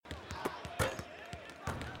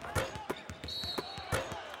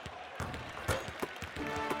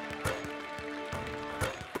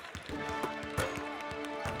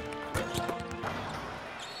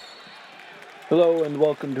Hello and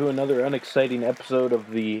welcome to another unexciting episode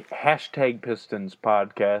of the Hashtag Pistons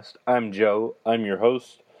podcast. I'm Joe. I'm your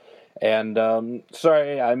host. And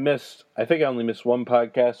sorry, I think I only missed one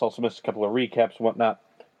podcast. Also missed a couple of recaps and whatnot.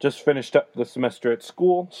 Just finished up the semester at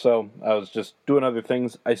school, so I was just doing other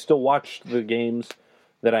things. I still watched the games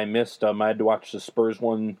that I missed. I had to watch the Spurs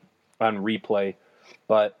one on replay.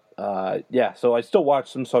 But so I still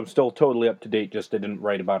watched them, so I'm still totally up to date. Just I didn't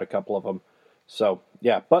write about a couple of them. So,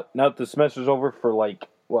 yeah, but now that the semester's over for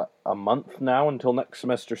a month now until next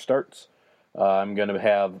semester starts, I'm going to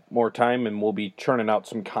have more time and we'll be churning out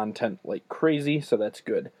some content like crazy, so that's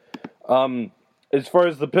good. As far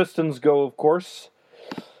as the Pistons go, of course,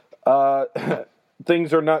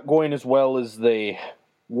 things are not going as well as they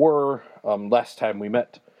were last time we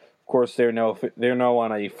met. Of course, they're now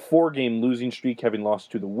on a 4-game losing streak, having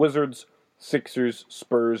lost to the Wizards, Sixers,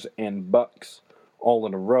 Spurs, and Bucks all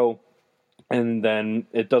in a row. And then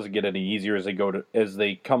it doesn't get any easier as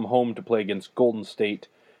they come home to play against Golden State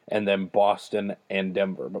and then Boston and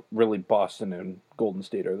Denver. But really, Boston and Golden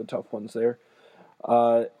State are the tough ones there.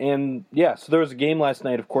 So there was a game last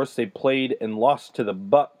night. Of course, they played and lost to the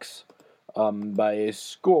Bucks by a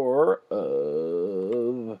score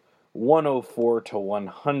of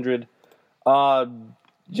 104-100.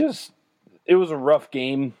 It was a rough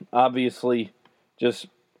game, obviously. Just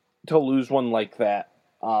to lose one like that.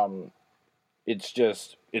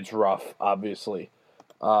 It's rough, obviously.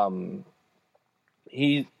 The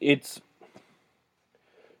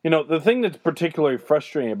thing that's particularly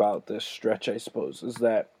frustrating about this stretch, I suppose, is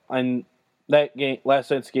that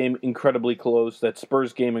last night's game, incredibly close, that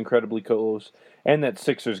Spurs game, incredibly close, and that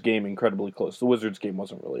Sixers game, incredibly close. The Wizards game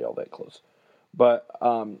wasn't really all that close. But,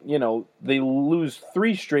 they lose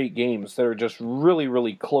 3 straight games that are just really,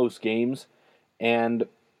 really close games, and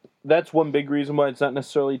that's one big reason why it's not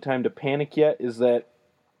necessarily time to panic yet, is that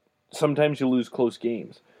sometimes you lose close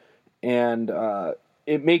games. And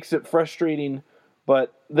it makes it frustrating,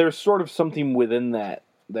 but there's sort of something within that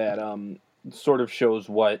sort of shows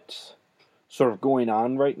what's sort of going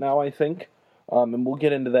on right now, I think. And we'll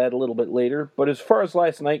get into that a little bit later. But as far as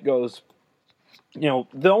last night goes,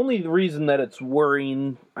 the only reason that it's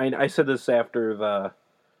worrying, I said this after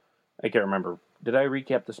I can't remember. Did I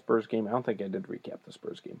recap the Spurs game? I don't think I did recap the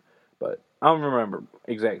Spurs game, but I don't remember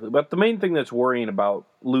exactly. But the main thing that's worrying about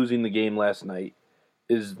losing the game last night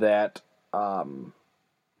is that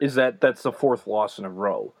that's the 4th loss in a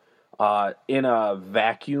row. In a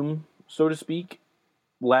vacuum, so to speak,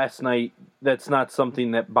 last night, that's not something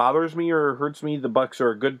that bothers me or hurts me. The Bucks are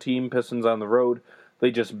a good team, Pistons on the road. They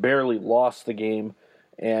just barely lost the game.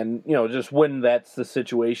 And, just when that's the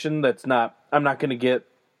situation, I'm not going to get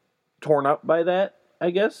torn up by that, I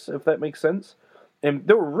guess, if that makes sense. And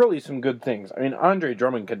there were really some good things. I mean, Andre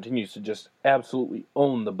Drummond continues to just absolutely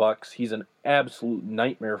own the Bucks. He's an absolute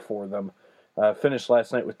nightmare for them. Finished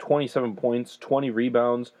last night with 27 points, 20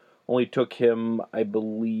 rebounds. Only took him, I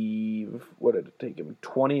believe,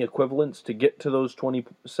 20 equivalents to get to those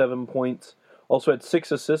 27 points. Also had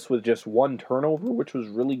 6 assists with just 1 turnover, which was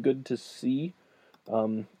really good to see.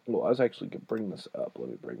 I was actually going to bring this up. Let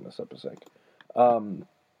me bring this up a sec.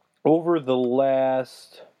 Over the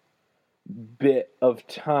last bit of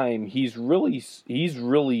time, he's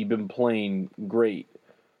really been playing great.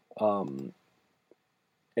 Where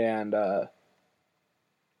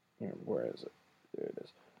is it? There it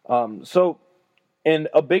is. And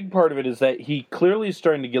a big part of it is that he clearly is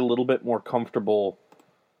starting to get a little bit more comfortable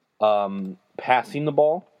passing the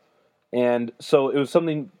ball. And so it was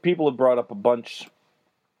something people have brought up a bunch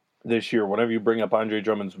this year. Whenever you bring up Andre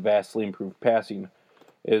Drummond's vastly improved passing,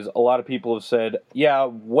 is a lot of people have said,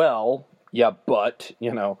 but,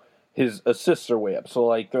 his assists are way up.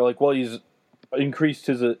 So, they're like, well, he's increased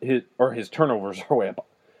his turnovers are way up.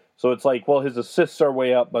 So it's like, well, his assists are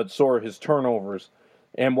way up, but so are his turnovers.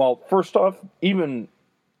 And, first off, even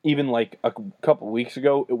like a couple of weeks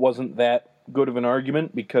ago, it wasn't that good of an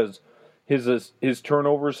argument because his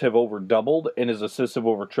turnovers have over doubled and his assists have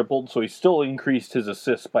over tripled. So he's still increased his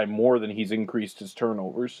assists by more than he's increased his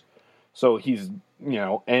turnovers. So he's,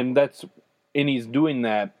 and he's doing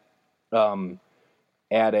that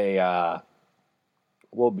at a,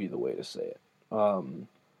 what would be the way to say it?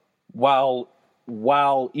 While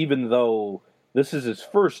even though this is his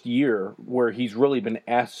first year where he's really been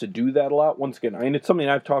asked to do that a lot, once again, it's something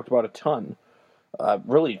I've talked about a ton,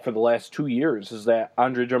 really for the last 2 years, is that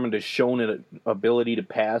Andre Drummond has shown an ability to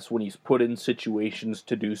pass when he's put in situations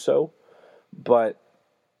to do so. But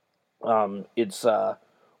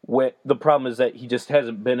the problem is that he just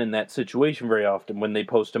hasn't been in that situation very often. When they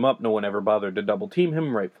post him up, no one ever bothered to double team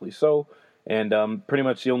him, rightfully so. And pretty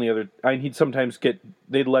much the only other, he'd sometimes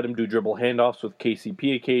they'd let him do dribble handoffs with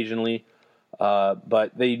KCP occasionally,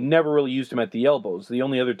 but they never really used him at the elbows. The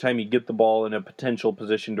only other time he'd get the ball in a potential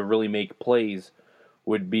position to really make plays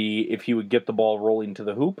would be if he would get the ball rolling to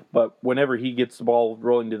the hoop. But whenever he gets the ball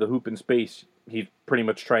rolling to the hoop in space, he's pretty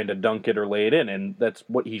much trying to dunk it or lay it in, and that's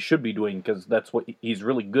what he should be doing because that's what he's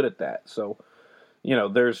really good at that. So, he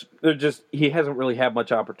hasn't really had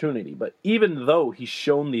much opportunity. But even though he's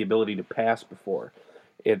shown the ability to pass before,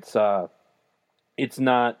 it's not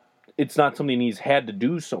something he's had to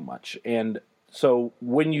do so much. And so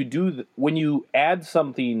when you add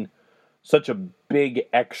something such a big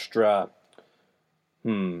extra,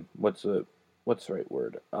 what's the right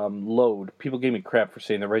word? Load. People gave me crap for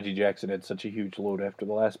saying that Reggie Jackson had such a huge load after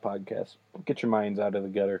the last podcast. Get your minds out of the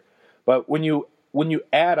gutter. But when you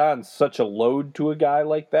add on such a load to a guy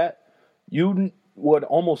like that, you would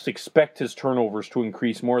almost expect his turnovers to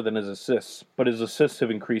increase more than his assists, but his assists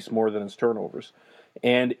have increased more than his turnovers.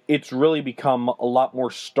 And it's really become a lot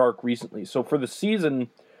more stark recently. So for the season,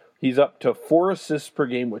 he's up to 4 assists per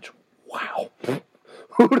game, which, wow,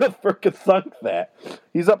 who'd have frickin' thunk that?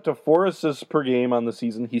 He's up to 4 assists per game on the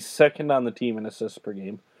season. He's second on the team in assists per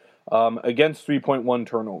game, against 3.1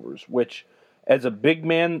 turnovers, which, as a big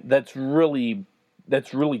man, that's really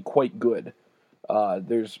quite good.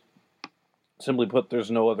 There's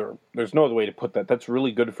no other way to put that. That's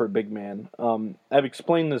really good for a big man. I've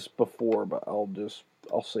explained this before, but I'll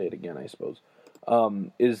say it again, I suppose.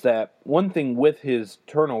 Is that one thing with his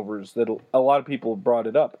turnovers that a lot of people have brought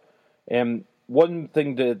it up, and one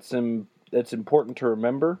thing that's important to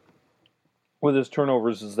remember with his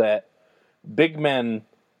turnovers is that big men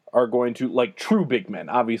are going to, like true big men.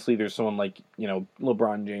 Obviously, there's someone like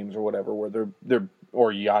LeBron James or whatever, where they're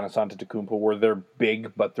or Giannis Antetokounmpo, where they're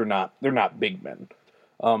big, but they're not big men.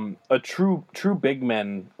 A true big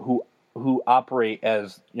men who operate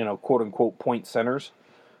as quote unquote point centers,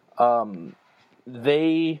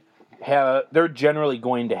 they're generally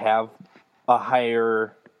going to have a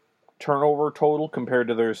higher turnover total compared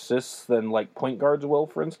to their assists than like point guards will,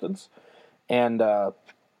 for instance. And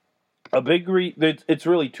it's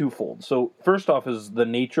really twofold. So first off is the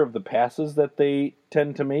nature of the passes that they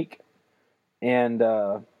tend to make. And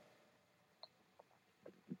a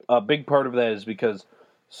big part of that is because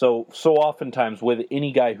so oftentimes with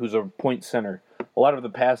any guy who's a point center, a lot of the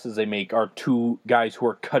passes they make are to guys who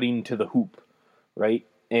are cutting to the hoop, right?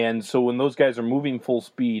 And so when those guys are moving full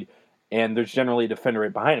speed, and there's generally a defender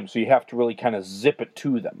right behind them, so you have to really kind of zip it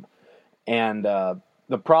to them. And the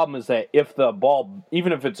problem is that if the ball,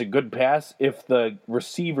 even if it's a good pass, if the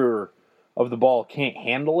receiver of the ball can't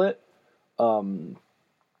handle it,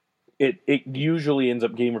 it usually ends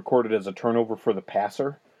up getting recorded as a turnover for the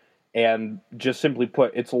passer. And just simply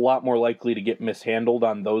put, it's a lot more likely to get mishandled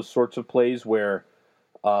on those sorts of plays where,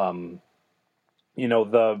 the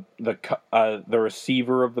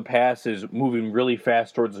receiver of the pass is moving really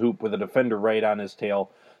fast towards the hoop with a defender right on his tail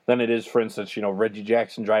than it is, for instance, Reggie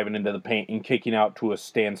Jackson driving into the paint and kicking out to a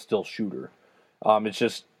standstill shooter.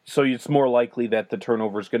 It's more likely that the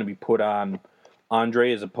turnover is going to be put on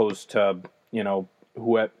Andre as opposed to,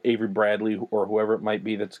 Avery Bradley or whoever it might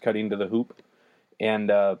be that's cutting to the hoop. And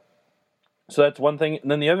so that's one thing. And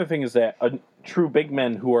then the other thing is that true big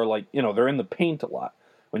men who are they're in the paint a lot.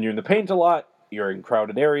 When you're in the paint a lot, you're in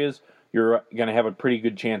crowded areas, you're going to have a pretty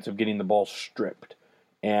good chance of getting the ball stripped.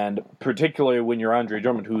 And particularly when you're Andre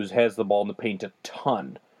Drummond, who has the ball in the paint a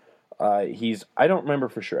ton. I don't remember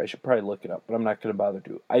for sure. I should probably look it up, but I'm not going to bother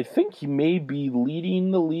to. I think he may be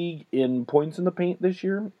leading the league in points in the paint this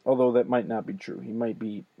year, although that might not be true.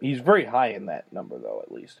 He's very high in that number, though,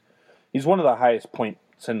 at least. He's one of the highest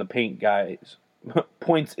points in the paint guys in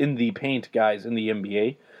the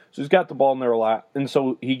NBA. So he's got the ball in there a lot, and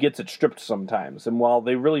so he gets it stripped sometimes. And while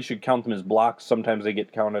they really should count them as blocks, sometimes they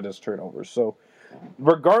get counted as turnovers. So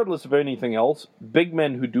regardless of anything else, big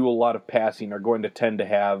men who do a lot of passing are going to tend to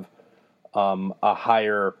have a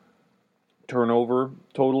higher turnover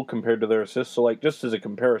total compared to their assists. So, just as a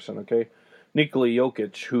comparison, okay, Nikola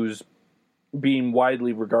Jokic, who's being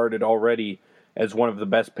widely regarded already as one of the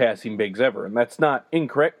best passing bigs ever, and that's not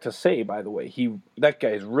incorrect to say, by the way. That guy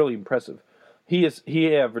is really impressive. He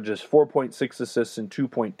averages 4.6 assists and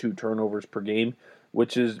 2.2 turnovers per game,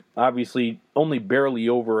 which is obviously only barely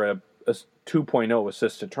over a 2.0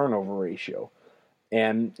 assist to turnover ratio.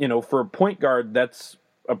 And, for a point guard, that's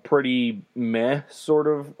a pretty meh sort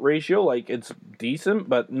of ratio. It's decent,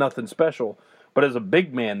 but nothing special. But as a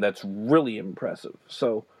big man, that's really impressive.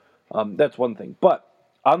 So that's one thing. But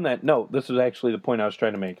on that note, this is actually the point I was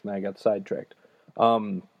trying to make, and I got sidetracked.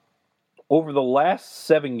 over the last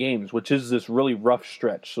 7 games, which is this really rough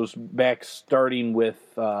stretch, so it's back starting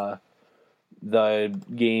with the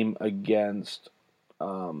game against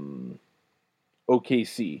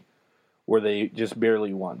OKC, where they just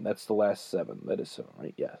barely won. That's the last 7. That is 7,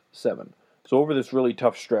 right? Yeah, 7. So over this really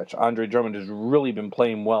tough stretch, Andre Drummond has really been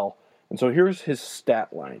playing well. And so here's his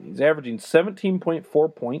stat line. He's averaging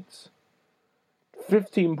 17.4 points,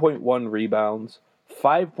 15.1 rebounds,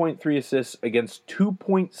 5.3 assists against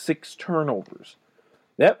 2.6 turnovers.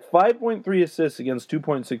 That 5.3 assists against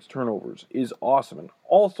 2.6 turnovers is awesome. And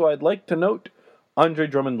also, I'd like to note, Andre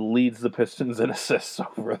Drummond leads the Pistons in assists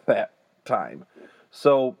over that time.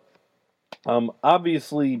 So,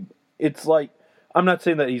 obviously, it's like, I'm not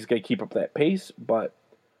saying that he's going to keep up that pace, but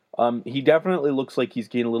he definitely looks like he's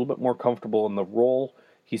getting a little bit more comfortable in the role.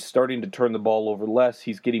 He's starting to turn the ball over less.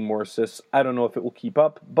 He's getting more assists. I don't know if it will keep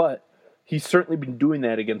up, but he's certainly been doing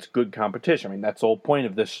that against good competition. I mean, that's the whole point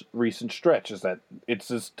of this recent stretch, is that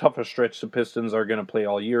it's as tough a stretch the Pistons are going to play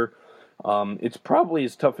all year. It's probably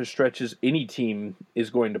as tough a stretch as any team is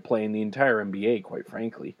going to play in the entire NBA, quite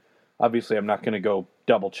frankly. Obviously, I'm not going to go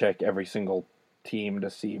double-check every single team to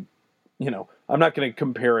see, I'm not going to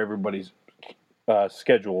compare everybody's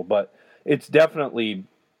schedule, but it's definitely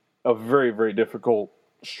a very, very difficult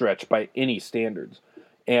stretch by any standards.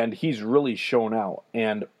 And he's really shown out.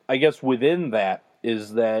 And I guess within that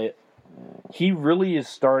is that he really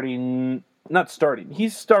is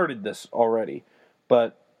he's started this already,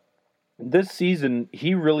 but this season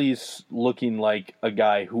he really is looking like a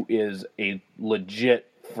guy who is a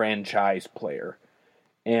legit franchise player.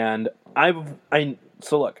 And I've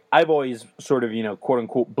always sort of, quote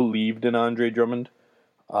unquote, believed in Andre Drummond.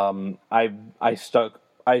 I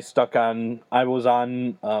was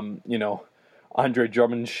on Andre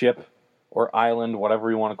Drummond's ship or island, whatever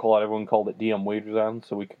you want to call it. Everyone called it DM Wagers Island,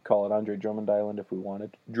 so we could call it Andre Drummond Island if we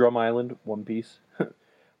wanted. Drum Island, one piece.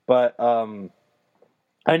 But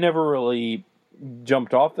I never really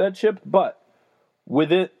jumped off that ship. But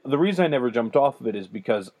with it, the reason I never jumped off of it is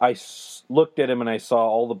because I looked at him and I saw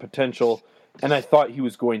all the potential, and I thought he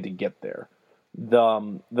was going to get there.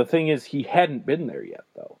 The thing is, he hadn't been there yet,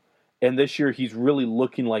 though. And this year, he's really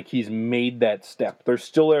looking like he's made that step. There's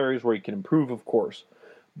still areas where he can improve, of course.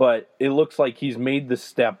 But it looks like he's made the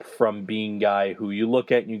step from being a guy who you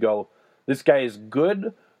look at and you go, this guy is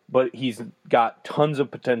good, but he's got tons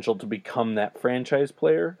of potential to become that franchise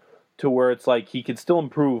player, to where it's like he can still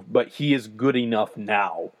improve, but he is good enough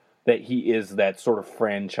now that he is that sort of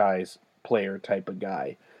franchise player type of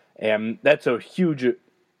guy. And that's a huge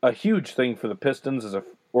thing for the Pistons as an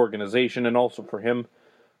organization, and also for him.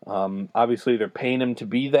 Obviously, they're paying him to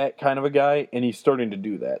be that kind of a guy, and he's starting to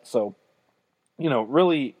do that. So,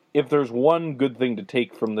 really, if there's one good thing to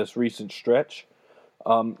take from this recent stretch,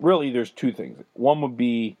 really there's 2 things. One would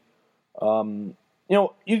be, you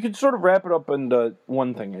could sort of wrap it up into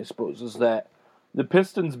one thing, I suppose, is that the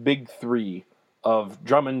Pistons' big 3 of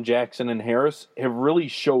Drummond, Jackson, and Harris have really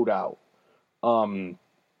showed out.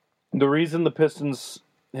 The reason the Pistons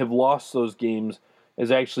have lost those games is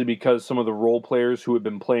actually because some of the role players who had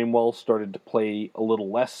been playing well started to play a little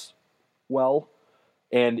less well.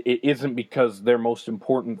 And it isn't because their most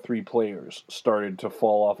important 3 players started to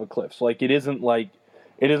fall off a cliff. So, it isn't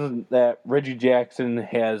that Reggie Jackson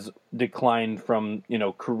has declined from,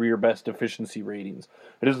 career best efficiency ratings.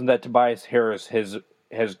 It isn't that Tobias Harris has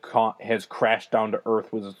crashed down to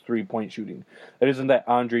earth with his 3-point shooting. It isn't that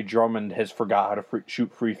Andre Drummond has forgot how to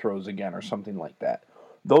shoot free throws again or something like that.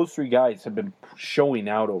 Those 3 guys have been showing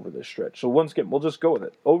out over this stretch. So once again, we'll just go with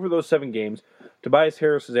it. Over those 7 games, Tobias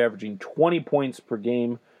Harris is averaging 20 points per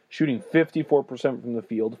game, shooting 54% from the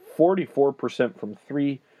field, 44% from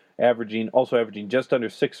 3, also averaging just under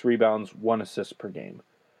 6 rebounds, 1 assist per game.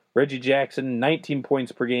 Reggie Jackson, 19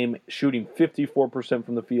 points per game, shooting 54%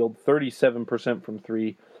 from the field, 37% from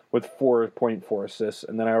 3, with 4.4 assists.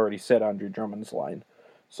 And then I already said Andre Drummond's line.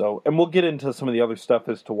 So, and we'll get into some of the other stuff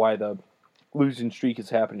as to why the losing streak is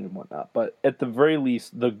happening and whatnot. But at the very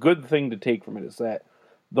least, the good thing to take from it is that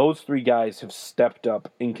those 3 guys have stepped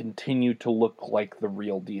up and continue to look like the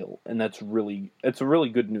real deal. And it's a really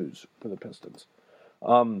good news for the Pistons.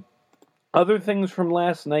 Other things from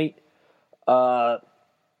last night, I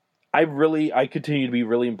continue to be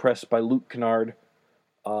really impressed by Luke Kennard.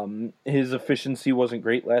 His efficiency wasn't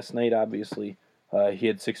great last night, obviously. He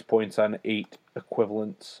had 6 points on 8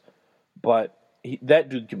 equivalents. But that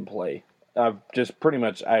dude can play.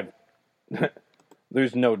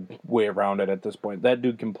 There's no way around it at this point. That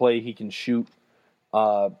dude can play. He can shoot.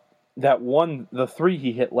 The 3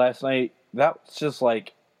 he hit last night, that's just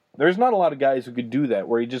there's not a lot of guys who could do that,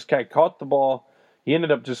 where he just kind of caught the ball. He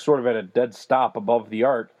ended up just sort of at a dead stop above the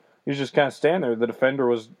arc, He was just kind of standing there. The defender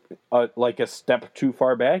was like a step too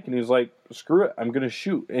far back, and he was like, screw it, I'm going to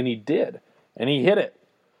shoot. And he did. And he hit it.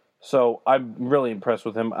 So I'm really impressed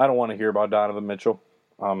with him. I don't want to hear about Donovan Mitchell.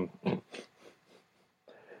 I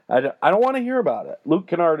don't want to hear about it. Luke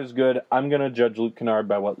Kennard is good. I'm going to judge Luke Kennard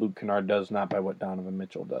by what Luke Kennard does, not by what Donovan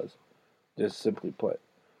Mitchell does. Just simply put.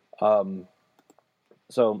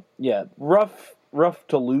 So, yeah, rough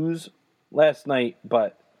to lose last night,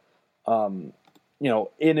 but, in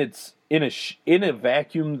a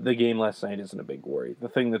vacuum, the game last night isn't a big worry. The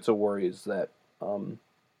thing that's a worry is that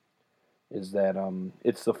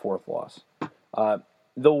it's the fourth loss.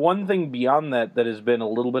 The one thing beyond that has been a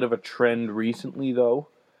little bit of a trend recently, though,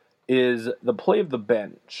 is the play of the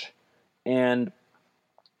bench. And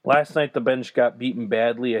last night the bench got beaten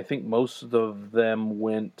badly. I think most of them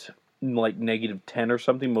went like -10 or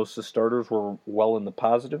something. Most of the starters were well in the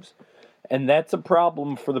positives. And that's a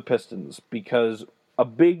problem for the Pistons because a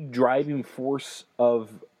big driving force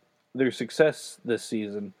of their success this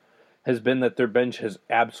season has been that their bench has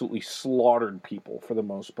absolutely slaughtered people for the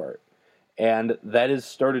most part. And that has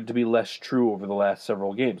started to be less true over the last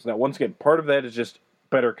several games. Now, once again, part of that is just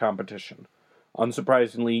better competition.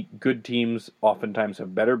 Unsurprisingly, good teams oftentimes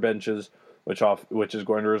have better benches, which is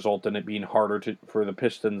going to result in it being harder for the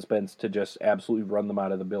Pistons bench to just absolutely run them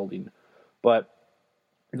out of the building. But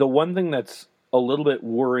the one thing that's a little bit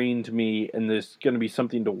worrying to me, and there's going to be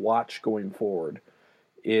something to watch going forward,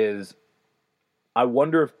 is I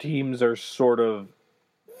wonder if teams are sort of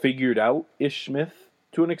figured out Ish Smith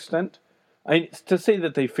to an extent. To say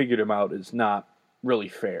that they figured him out is not really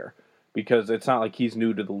fair, because it's not like he's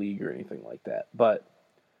new to the league or anything like that. But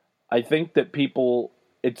I think that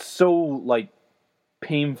it's so like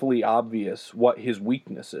painfully obvious what his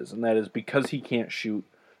weakness is, and that is because he can't shoot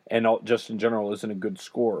and just in general isn't a good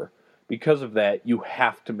scorer. Because of that, you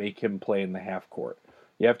have to make him play in the half court.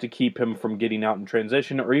 You have to keep him from getting out in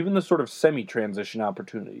transition or even the sort of semi-transition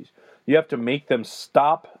opportunities. You have to make them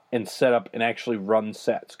stop and set up and actually run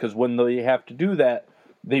sets, because when they have to do that,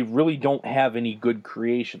 they really don't have any good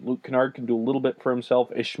creation. Luke Kennard can do a little bit for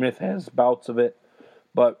himself. Ish Smith has bouts of it.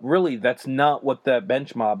 But really, that's not what that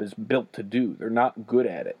bench mob is built to do. They're not good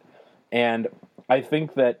at it. And I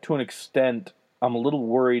think that to an extent, I'm a little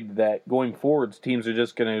worried that going forwards, teams are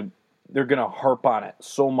just going to harp on it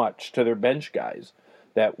so much to their bench guys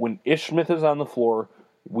that when Ish Smith is on the floor,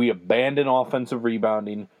 we abandon offensive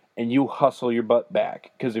rebounding and you hustle your butt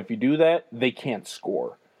back. Because if you do that, they can't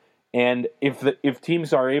score. And if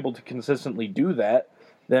teams are able to consistently do that,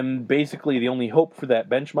 then basically the only hope for that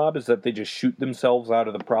bench mob is that they just shoot themselves out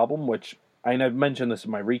of the problem, which I've mentioned this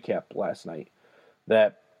in my recap last night,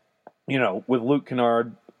 that, with Luke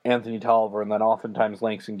Kennard, Anthony Tolliver, and then oftentimes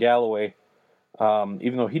Langston Galloway,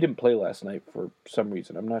 even though he didn't play last night for some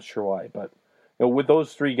reason. I'm not sure why, but with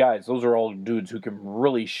those three guys, those are all dudes who can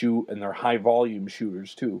really shoot, and they're high-volume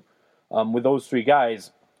shooters too. With those three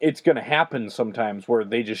guys, it's going to happen sometimes where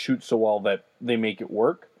they just shoot so well that they make it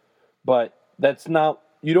work. But that's not...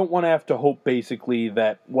 You don't want to have to hope, basically,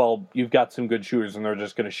 that, well, you've got some good shooters and they're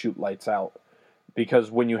just going to shoot lights out.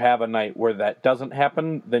 Because when you have a night where that doesn't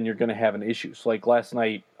happen, then you're going to have an issue. So, like last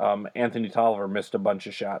night, Anthony Tolliver missed a bunch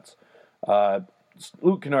of shots.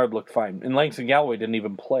 Luke Kennard looked fine. And Langston Galloway didn't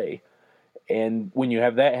even play. And when you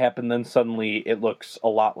have that happen, then suddenly it looks a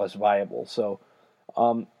lot less viable. So,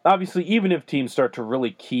 obviously, even if teams start to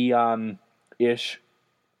really key on Ish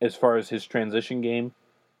as far as his transition game,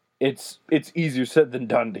 it's easier said than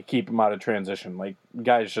done to keep him out of transition. Like,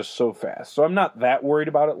 guy's just so fast. So I'm not that worried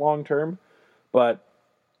about it long term, but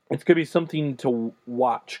it's going to be something to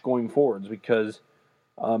watch going forwards, because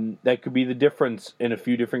that could be the difference in a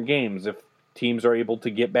few different games. If teams are able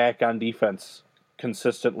to get back on defense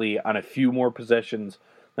consistently on a few more possessions,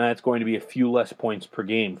 then that's going to be a few less points per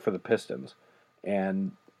game for the Pistons.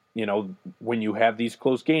 And, when you have these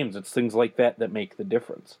close games, it's things like that make the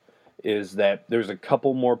difference. Is that there's a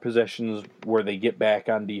couple more possessions where they get back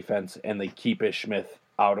on defense and they keep Ish Smith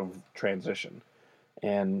out of transition.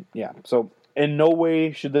 And, yeah, so in no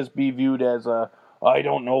way should this be viewed as I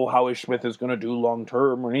don't know how Ish Smith is going to do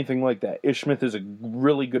long-term or anything like that. Ish Smith is a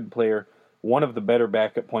really good player, one of the better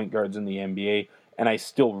backup point guards in the NBA, and I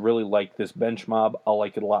still really like this bench mob. I'll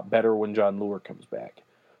like it a lot better when John Lure comes back.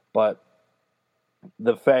 But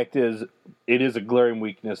the fact is, it is a glaring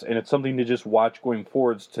weakness, and it's something to just watch going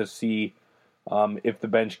forwards to see if the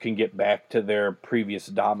bench can get back to their previous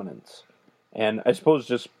dominance. And I suppose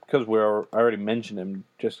just because I already mentioned him,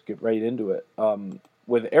 just get right into it.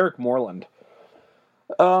 With Eric Moreland,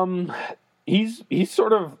 he's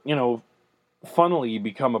sort of, funnily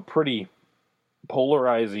become a pretty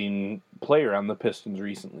polarizing player on the Pistons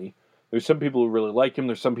recently. There's some people who really like him.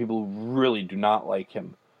 There's some people who really do not like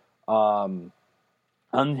him. On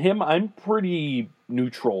him, I'm pretty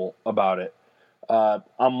neutral about it.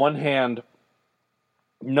 On one hand,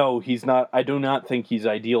 no, he's not. I do not think he's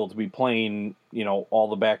ideal to be playing, all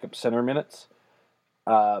the backup center minutes.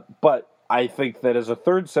 But I think that as a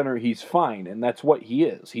third center, he's fine, and that's what he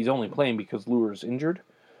is. He's only playing because Lure's injured.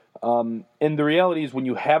 And the reality is when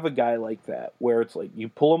you have a guy like that, where it's like you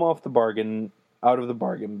pull him out of the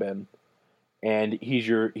bargain bin, and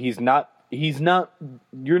you're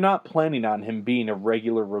not planning on him being a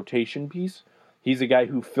regular rotation piece. He's a guy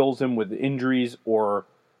who fills in with injuries or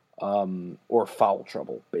foul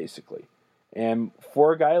trouble, basically. And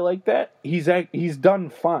for a guy like that, he's done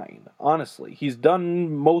fine, honestly. He's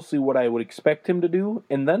done mostly what I would expect him to do,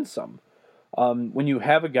 and then some. When you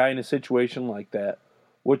have a guy in a situation like that,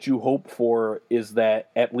 what you hope for is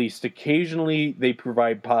that at least occasionally they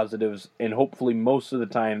provide positives, and hopefully most of the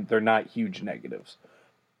time they're not huge negatives.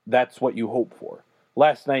 That's what you hope for.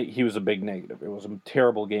 Last night, he was a big negative. It was a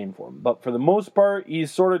terrible game for him. But for the most part, he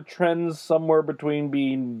sort of trends somewhere between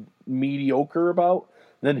being mediocre about.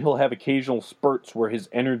 Then he'll have occasional spurts where his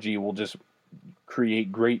energy will just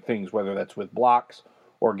create great things, whether that's with blocks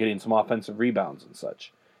or getting some offensive rebounds and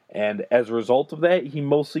such. And as a result of that, he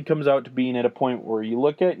mostly comes out to being at a point where you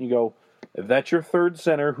look at it and you go, if that's your third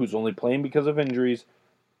center who's only playing because of injuries,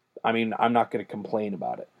 I mean, I'm not going to complain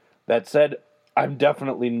about it. That said, I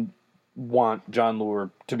definitely want Jon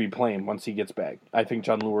Leuer to be playing once he gets back. I think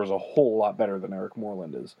Jon Leuer is a whole lot better than Eric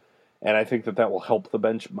Moreland is. And I think that will help the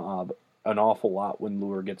bench mob an awful lot when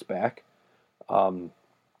Leuer gets back. And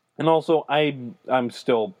also, I'm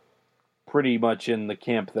still pretty much in the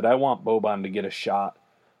camp that I want Boban to get a shot.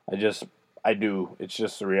 I do. It's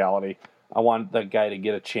just the reality. I want that guy to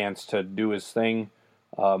get a chance to do his thing.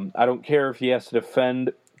 I don't care if he has to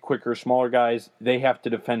defend quicker, smaller guys. They have to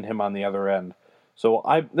defend him on the other end. So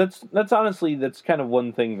that's honestly kind of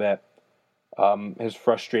one thing that has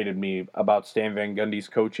frustrated me about Stan Van Gundy's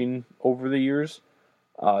coaching over the years.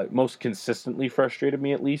 Most consistently frustrated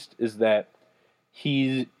me, at least, is that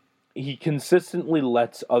he consistently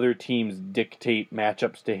lets other teams dictate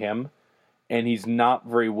matchups to him, and he's not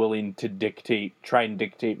very willing to try and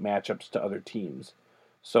dictate matchups to other teams.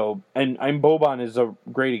 So, and Boban is a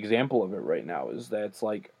great example of it right now, is that it's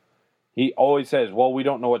like, he always says, well, we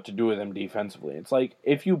don't know what to do with him defensively. It's like,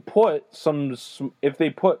 if they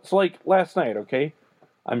put, like last night, okay?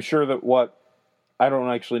 I'm sure that I don't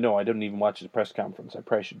actually know. I didn't even watch his press conference. I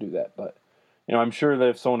probably should do that. But, I'm sure that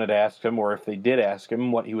if someone had asked him, or if they did ask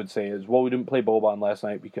him, what he would say is, well, we didn't play Boban last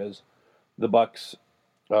night because the Bucks'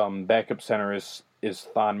 backup center is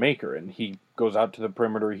Thon Maker, and he goes out to the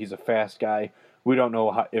perimeter. He's a fast guy. We don't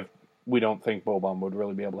know if we don't think Boban would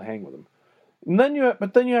really be able to hang with him. And then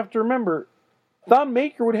you have to remember, Thon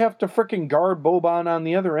Maker would have to frickin' guard Boban on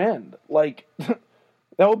the other end. Like,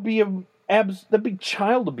 that would be that'd be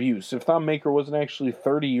child abuse if Thon Maker wasn't actually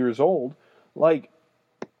 30 years old. Like,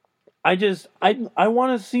 I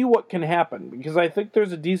want to see what can happen, because I think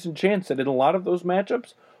there's a decent chance that in a lot of those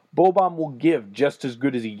matchups, Boban will give just as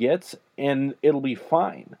good as he gets, and it'll be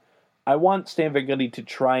fine. I want Stan Van Gundy to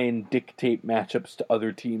try and dictate matchups to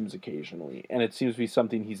other teams occasionally, and it seems to be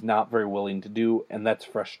something he's not very willing to do, and that's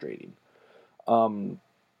frustrating. Within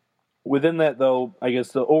that, though, I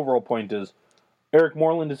guess the overall point is, Eric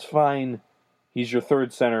Moreland is fine. He's your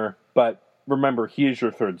third center, but remember, he is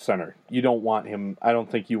your third center. You don't want him. I don't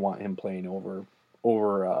think you want him playing over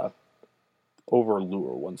Leuer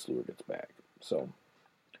once Leuer gets back. So.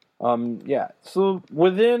 So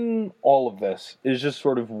within all of this is just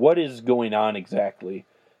sort of what is going on exactly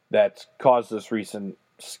that's caused this recent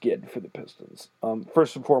skid for the Pistons.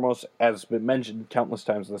 First and foremost, as has been mentioned countless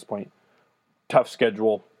times at this point, tough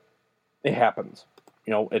schedule. It happens.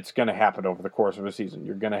 It's going to happen over the course of a season.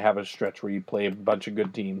 You're going to have a stretch where you play a bunch of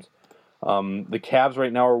good teams. The Cavs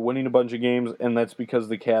right now are winning a bunch of games, and that's because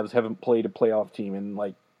the Cavs haven't played a playoff team in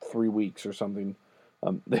like 3 weeks or something.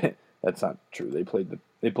 That's not true. They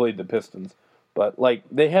played the Pistons, but like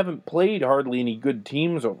they haven't played hardly any good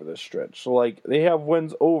teams over this stretch. So like they have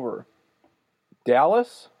wins over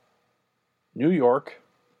Dallas, New York,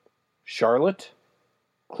 Charlotte,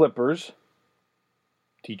 Clippers,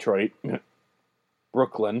 Detroit,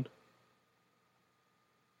 Brooklyn,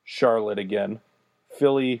 Charlotte again,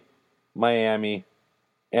 Philly, Miami,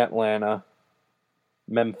 Atlanta,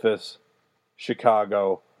 Memphis,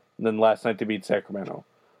 Chicago, and then last night they beat Sacramento.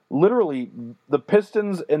 Literally, the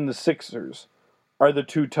Pistons and the Sixers are the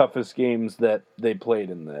two toughest games that they played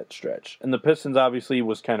in that stretch. And the Pistons obviously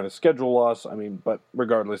was kind of a schedule loss. I mean, but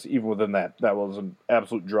regardless, even within that was an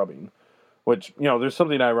absolute drubbing. Which, there's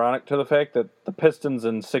something ironic to the fact that the Pistons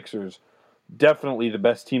and Sixers, definitely the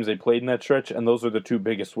best teams they played in that stretch, and those are the two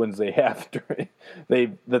biggest wins they have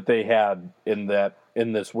that they had in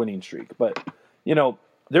this winning streak. But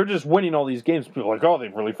they're just winning all these games. People are like, oh,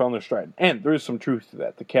 they've really found their stride, and there is some truth to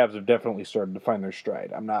that. The Cavs have definitely started to find their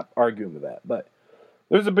stride. I'm not arguing with that, but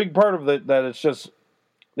there's a big part of it that it's just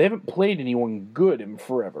they haven't played anyone good in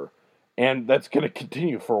forever, and that's going to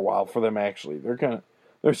continue for a while for them. Actually,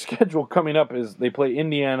 their schedule coming up is they play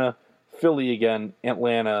Indiana, Philly again,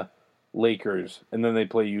 Atlanta, Lakers, and then they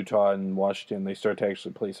play Utah and Washington. They start to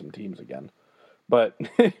actually play some teams again. But,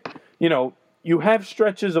 you have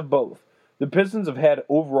stretches of both. The Pistons have had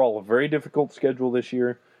overall a very difficult schedule this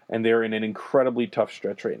year, and they're in an incredibly tough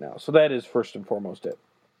stretch right now. So that is first and foremost it.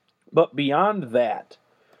 But beyond that,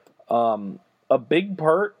 a big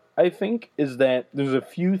part, I think, is that there's a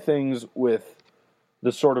few things with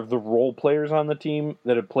the sort of the role players on the team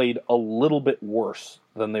that have played a little bit worse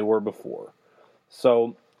than they were before.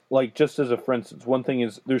 So, like, just as a for instance, one thing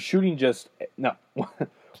is they're shooting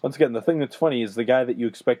once again, the thing that's funny is the guy that you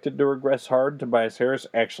expected to regress hard, Tobias Harris,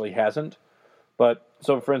 actually hasn't. But,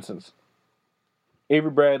 so for instance, Avery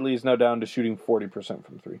Bradley is now down to shooting 40%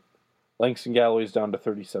 from three. Langston Galloway is down to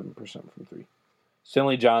 37% from three.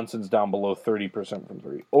 Stanley Johnson's down below 30% from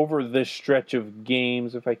three. Over this stretch of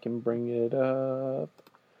games, if I can bring it up,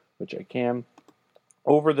 which I can,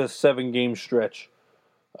 over this 7-game stretch,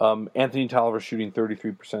 Anthony Tolliver shooting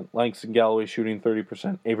 33%, Langston Galloway shooting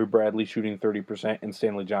 30%, Avery Bradley shooting 30%, and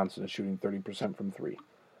Stanley Johnson is shooting 30% from three.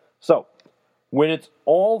 So, when it's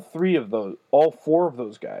all four of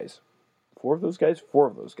those guys.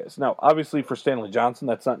 Now, obviously for Stanley Johnson,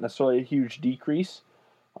 that's not necessarily a huge decrease.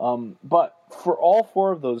 But for all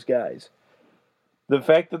four of those guys, the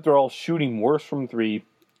fact that they're all shooting worse from three,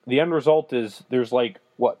 the end result is there's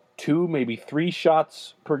 2, maybe 3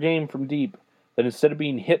 shots per game from deep that instead of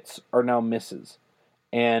being hits are now misses.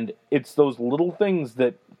 And it's those little things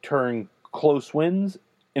that turn close wins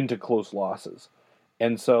into close losses.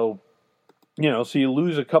 And so, so you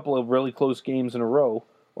lose a couple of really close games in a row,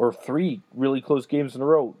 or 3 really close games in a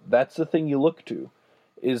row. That's the thing you look to,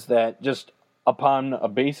 is that just upon a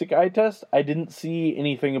basic eye test, I didn't see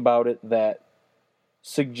anything about it that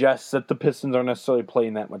suggests that the Pistons aren't necessarily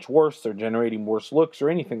playing that much worse, they're generating worse looks, or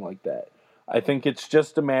anything like that. I think it's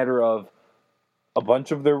just a matter of a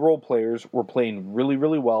bunch of their role players were playing really,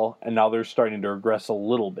 really well, and now they're starting to regress a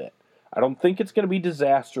little bit. I don't think it's going to be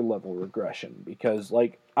disaster level regression, because,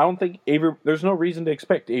 I don't think there's no reason to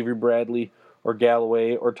expect Avery Bradley or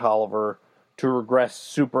Galloway or Tolliver to regress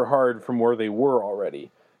super hard from where they were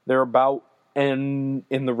already. They're about in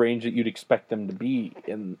the range that you'd expect them to be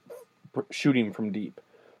in shooting from deep.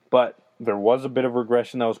 But there was a bit of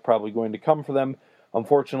regression that was probably going to come for them.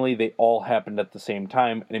 Unfortunately, they all happened at the same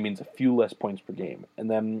time, and it means a few less points per game.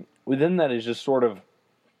 And then within that is just sort of,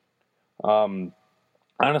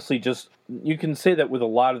 honestly, just, you can say that with a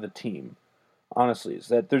lot of the team, honestly, is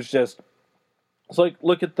that there's just, it's like,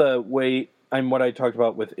 look at the way, what I talked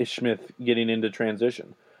about with Ish Smith getting into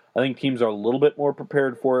transition. I think teams are a little bit more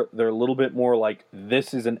prepared for it. They're a little bit more like,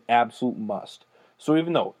 this is an absolute must. So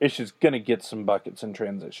even though Ish is going to get some buckets in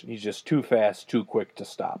transition, he's just too fast, too quick to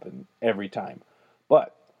stop every time.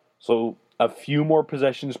 But, so a few more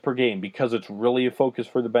possessions per game, because it's really a focus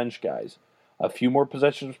for the bench guys. A few more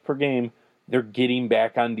possessions per game, they're getting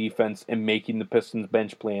back on defense and making the Pistons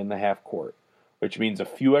bench play in the half court. Which means a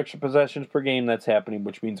few extra possessions per game that's happening,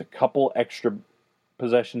 which means a couple extra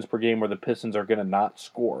possessions per game where the Pistons are going to not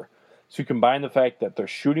score. So you combine the fact that they're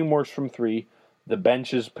shooting worse from three, the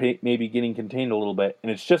bench is maybe getting contained a little bit,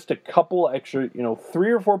 and it's just a couple extra,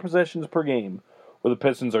 3 or 4 possessions per game where the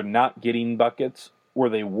Pistons are not getting buckets where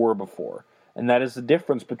they were before. And that is the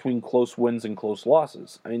difference between close wins and close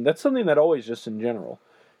losses. I mean, that's something that always, just in general,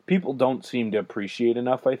 people don't seem to appreciate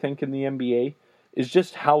enough, I think, in the NBA, is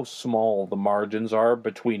just how small the margins are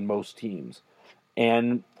between most teams.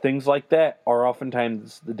 And things like that are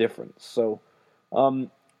oftentimes the difference. So,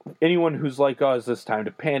 anyone who's like, oh, is this time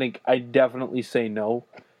to panic? I definitely say no.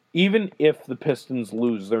 Even if the Pistons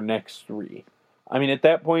lose their next 3. I mean, at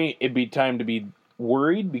that point, it'd be time to be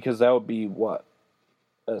worried, because that would be,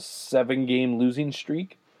 a 7-game losing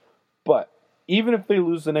streak? But even if they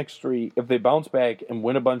lose the next 3, if they bounce back and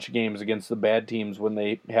win a bunch of games against the bad teams when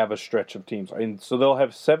they have a stretch of teams, so they'll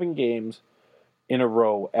have 7 games in a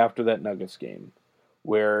row after that Nuggets game,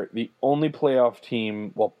 where the only playoff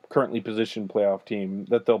team, currently positioned playoff team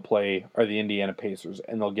that they'll play are the Indiana Pacers,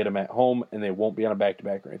 and they'll get them at home, and they won't be on a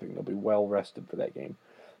back-to-back or anything. They'll be well rested for that game.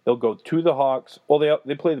 They'll go to the Hawks. Well,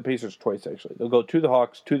 they play the Pacers twice, actually. They'll go to the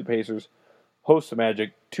Hawks, to the Pacers, host the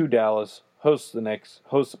Magic, to Dallas, host the Knicks,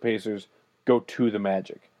 host the Pacers, go to the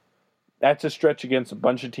Magic. That's a stretch against a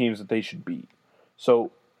bunch of teams that they should beat.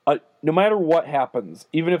 So no matter what happens,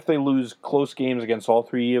 even if they lose close games against all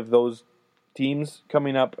three of those teams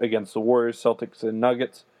coming up against the Warriors, Celtics, and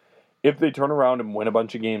Nuggets, if they turn around and win a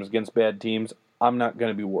bunch of games against bad teams, I'm not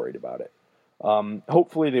going to be worried about it.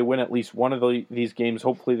 Hopefully they win at least one of these games.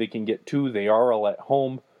 Hopefully they can get two. They are all at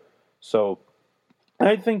home. So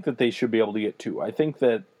I think that they should be able to get two. I think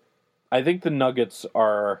the Nuggets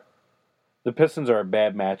are... The Pistons are a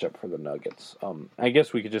bad matchup for the Nuggets. I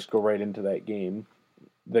guess we could just go right into that game.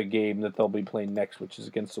 The game that they'll be playing next, which is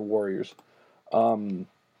against the Warriors.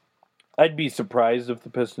 I'd be surprised if the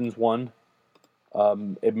Pistons won.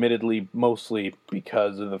 Admittedly, mostly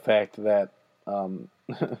because of the fact that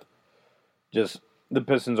just the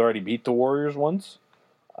Pistons already beat the Warriors once.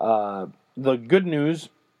 The good news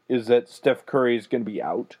is that Steph Curry is going to be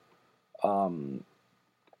out.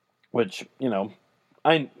 Which,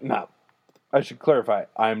 I should clarify,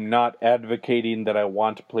 I'm not advocating that I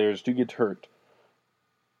want players to get hurt.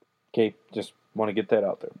 Okay, just want to get that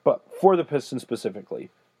out there. But for the Pistons specifically,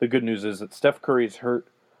 the good news is that Steph Curry is hurt.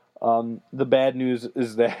 The bad news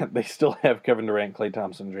is that they still have Kevin Durant, Klay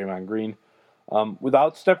Thompson, Draymond Green.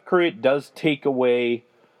 Without Steph Curry, it does take away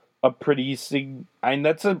a pretty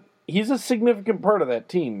he's a significant part of that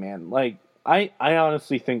team, man. Like, I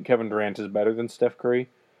honestly think Kevin Durant is better than Steph Curry,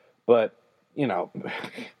 but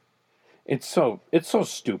it's so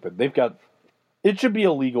stupid. It should be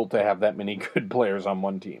illegal to have that many good players on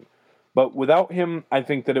one team. But without him, I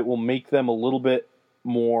think that it will make them a little bit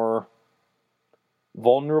more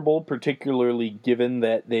vulnerable, particularly given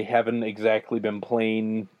that they haven't exactly been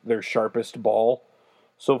playing their sharpest ball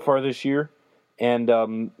so far this year. And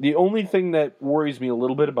the only thing that worries me a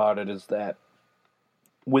little bit about it is that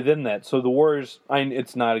within that, so the Warriors,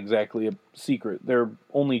 it's not exactly a secret. They're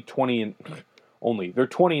only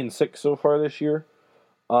 20-6 so far this year.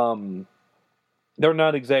 They're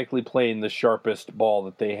not exactly playing the sharpest ball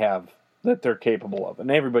that they have, that they're capable of.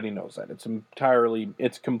 And everybody knows that. It's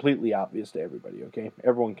completely obvious to everybody, okay?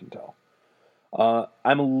 Everyone can tell.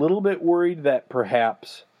 I'm a little bit worried that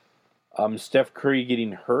perhaps Steph Curry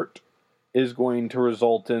getting hurt is going to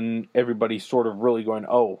result in everybody sort of really going,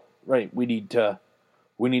 oh, right, we need to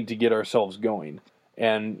get ourselves going.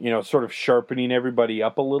 And, sort of sharpening everybody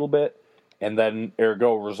up a little bit, and then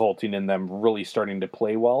ergo resulting in them really starting to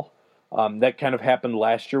play well. That kind of happened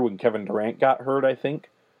last year when Kevin Durant got hurt, I think.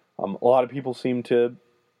 A lot of people seem to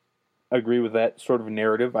agree with that sort of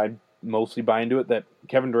narrative. I mostly buy into it, that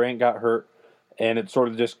Kevin Durant got hurt, and it sort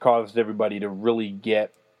of just caused everybody to really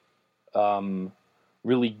get going,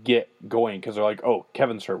 because they're like, oh,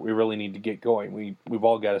 Kevin's hurt, we really need to get going. We've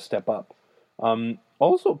all got to step up.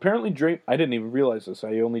 Also, apparently, I didn't even realize this.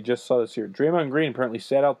 I only just saw this here. Draymond Green apparently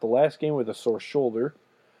sat out the last game with a sore shoulder,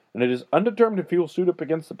 and it is undetermined if he will suit up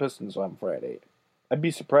against the Pistons on Friday. I'd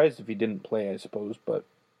be surprised if he didn't play, I suppose, but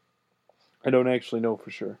I don't actually know for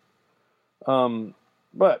sure.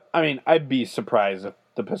 But, I'd be surprised if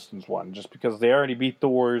the Pistons won, just because they already beat the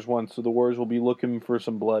Warriors once, so the Warriors will be looking for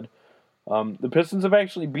some blood. The Pistons have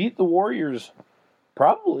actually beat the Warriors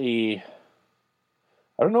probably...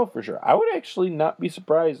 I don't know for sure. I would actually not be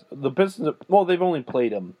surprised. The Pistons, they've only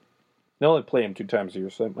played them. They only play them 2 times a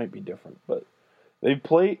year, so that might be different. But they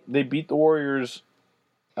beat the Warriors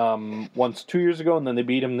once 2 years ago, and then they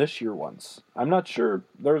beat them this year once. I'm not sure.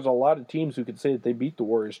 There's a lot of teams who could say that they beat the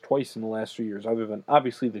Warriors twice in the last 3 years, other than,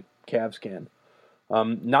 obviously, the Cavs can.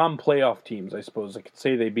 Non-playoff teams, I suppose, I could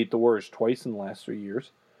say they beat the Warriors twice in the last 3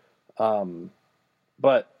 years.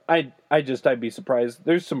 But I'd be surprised.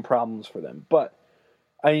 There's some problems for them, but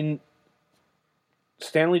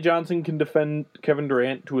Stanley Johnson can defend Kevin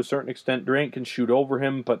Durant to a certain extent. Durant can shoot over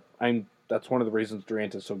him, but that's one of the reasons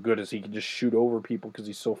Durant is so good, is he can just shoot over people because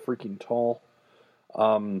he's so freaking tall.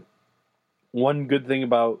 One good thing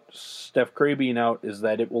about Steph Curry being out is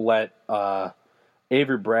that it will let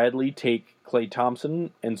Avery Bradley take Klay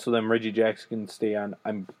Thompson, and so then Reggie Jackson can stay on.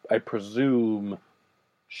 I presume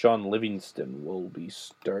Sean Livingston will be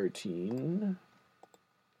starting.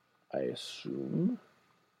 I assume.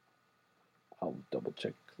 I'll double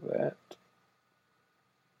check that.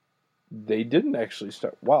 They didn't actually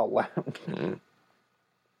start. Wow.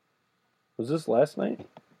 Was this last night?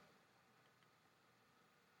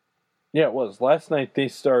 Yeah, it was. Last night they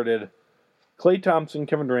started Klay Thompson,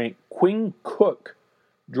 Kevin Durant, Quinn Cook,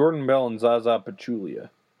 Jordan Bell, and Zaza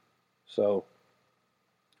Pachulia. So,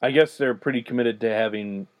 I guess they're pretty committed to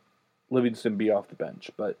having Livingston be off the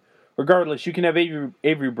bench. But regardless, you can have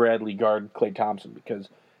Avery Bradley guard Klay Thompson, because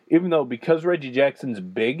Reggie Jackson's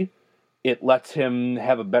big, it lets him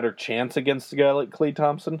have a better chance against a guy like Klay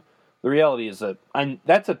Thompson. the reality is that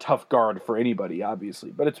that's a tough guard for anybody,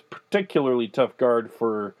 obviously, but it's a particularly tough guard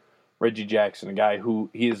for Reggie Jackson, a guy who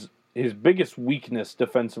his biggest weakness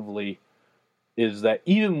defensively is that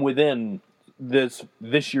even within this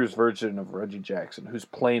year's version of Reggie Jackson, who's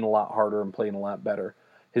playing a lot harder and playing a lot better,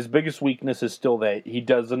 his biggest weakness is still that he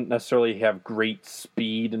doesn't necessarily have great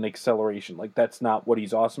speed and acceleration. Like, that's not what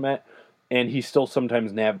he's awesome at, and he still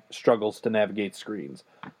sometimes struggles to navigate screens.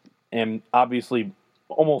 And obviously,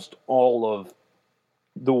 almost all of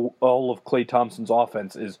Klay Thompson's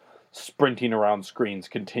offense is sprinting around screens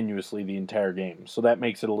continuously the entire game. So that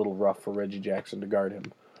makes it a little rough for Reggie Jackson to guard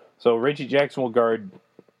him. So Reggie Jackson will guard,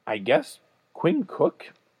 I guess, Quinn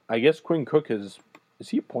Cook. I guess Quinn Cook is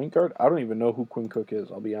he a point guard? I don't even know who Quinn Cook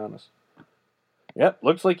is, I'll be honest. Yep,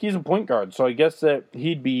 looks like he's a point guard. So I guess that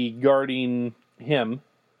he'd be guarding him.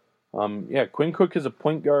 Quinn Cook is a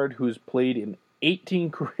point guard who's played in 18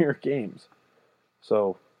 career games.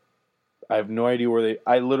 So I have no idea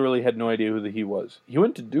I literally had no idea who he was. He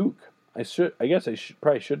went to Duke. I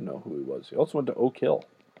probably should know who he was. He also went to Oak Hill.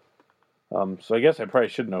 So I guess I probably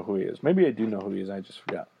should know who he is. Maybe I do know who he is, I just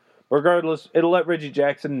forgot. Regardless, it'll let Reggie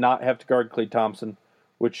Jackson not have to guard Klay Thompson,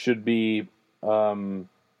 which should be good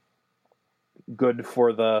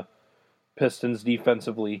for the Pistons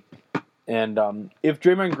defensively. And if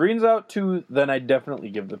Draymond Green's out too, then I definitely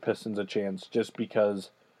give the Pistons a chance, just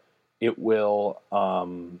because it will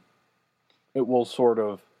sort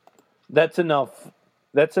of, that's enough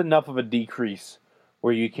of a decrease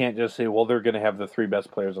where you can't just say, well, they're going to have the three best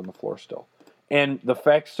players on the floor still. And the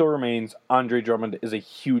fact still remains, Andre Drummond is a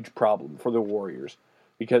huge problem for the Warriors,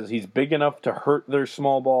 because he's big enough to hurt their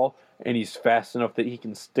small ball, and he's fast enough that he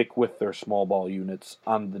can stick with their small ball units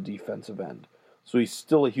on the defensive end. So he's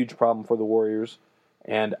still a huge problem for the Warriors,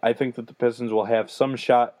 and I think that the Pistons will have some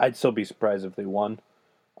shot. I'd still be surprised if they won.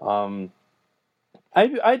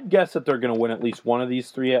 I'd guess that they're going to win at least one of these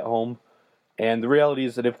three at home. And the reality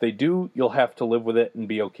is that if they do, you'll have to live with it and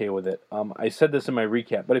be okay with it. I said this in my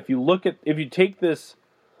recap, but if you take this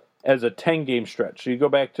as a 10-game stretch, so you go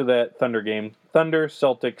back to that Thunder game, Thunder,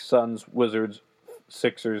 Celtics, Suns, Wizards,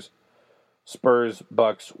 Sixers, Spurs,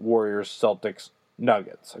 Bucks, Warriors, Celtics,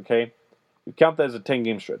 Nuggets, okay? You count that as a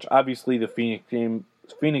 10-game stretch. Obviously, the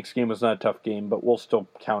Phoenix game was not a tough game, but we'll still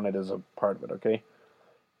count it as a part of it, okay?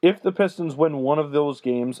 If the Pistons win one of those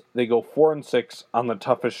games, they go 4-6 on the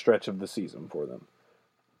toughest stretch of the season for them.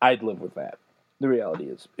 I'd live with that. The reality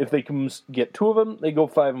is, if they can get two of them, they go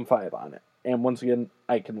 5-5 on it. And once again,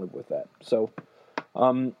 I can live with that. So,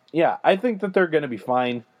 I think that they're going to be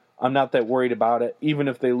fine. I'm not that worried about it. Even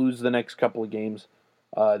if they lose the next couple of games,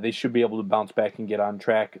 they should be able to bounce back and get on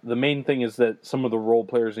track. The main thing is that some of the role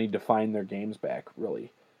players need to find their games back,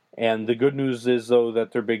 really. And the good news is, though,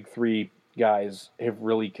 that their big three guys have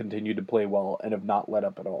really continued to play well and have not let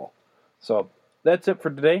up at all. So that's it for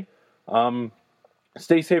today.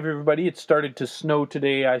 Stay safe, everybody. It started to snow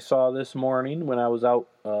today, I saw this morning when I was out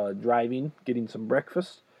driving, getting some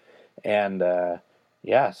breakfast. And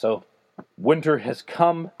so winter has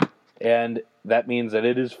come, and that means that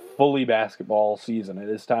it is fully basketball season. It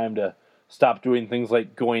is time to stop doing things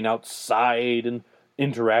like going outside and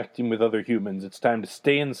interacting with other humans. It's time to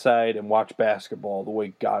stay inside and watch basketball the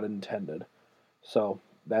way God intended. So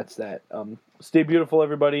that's that. Stay beautiful,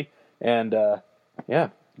 everybody, and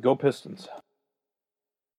go Pistons.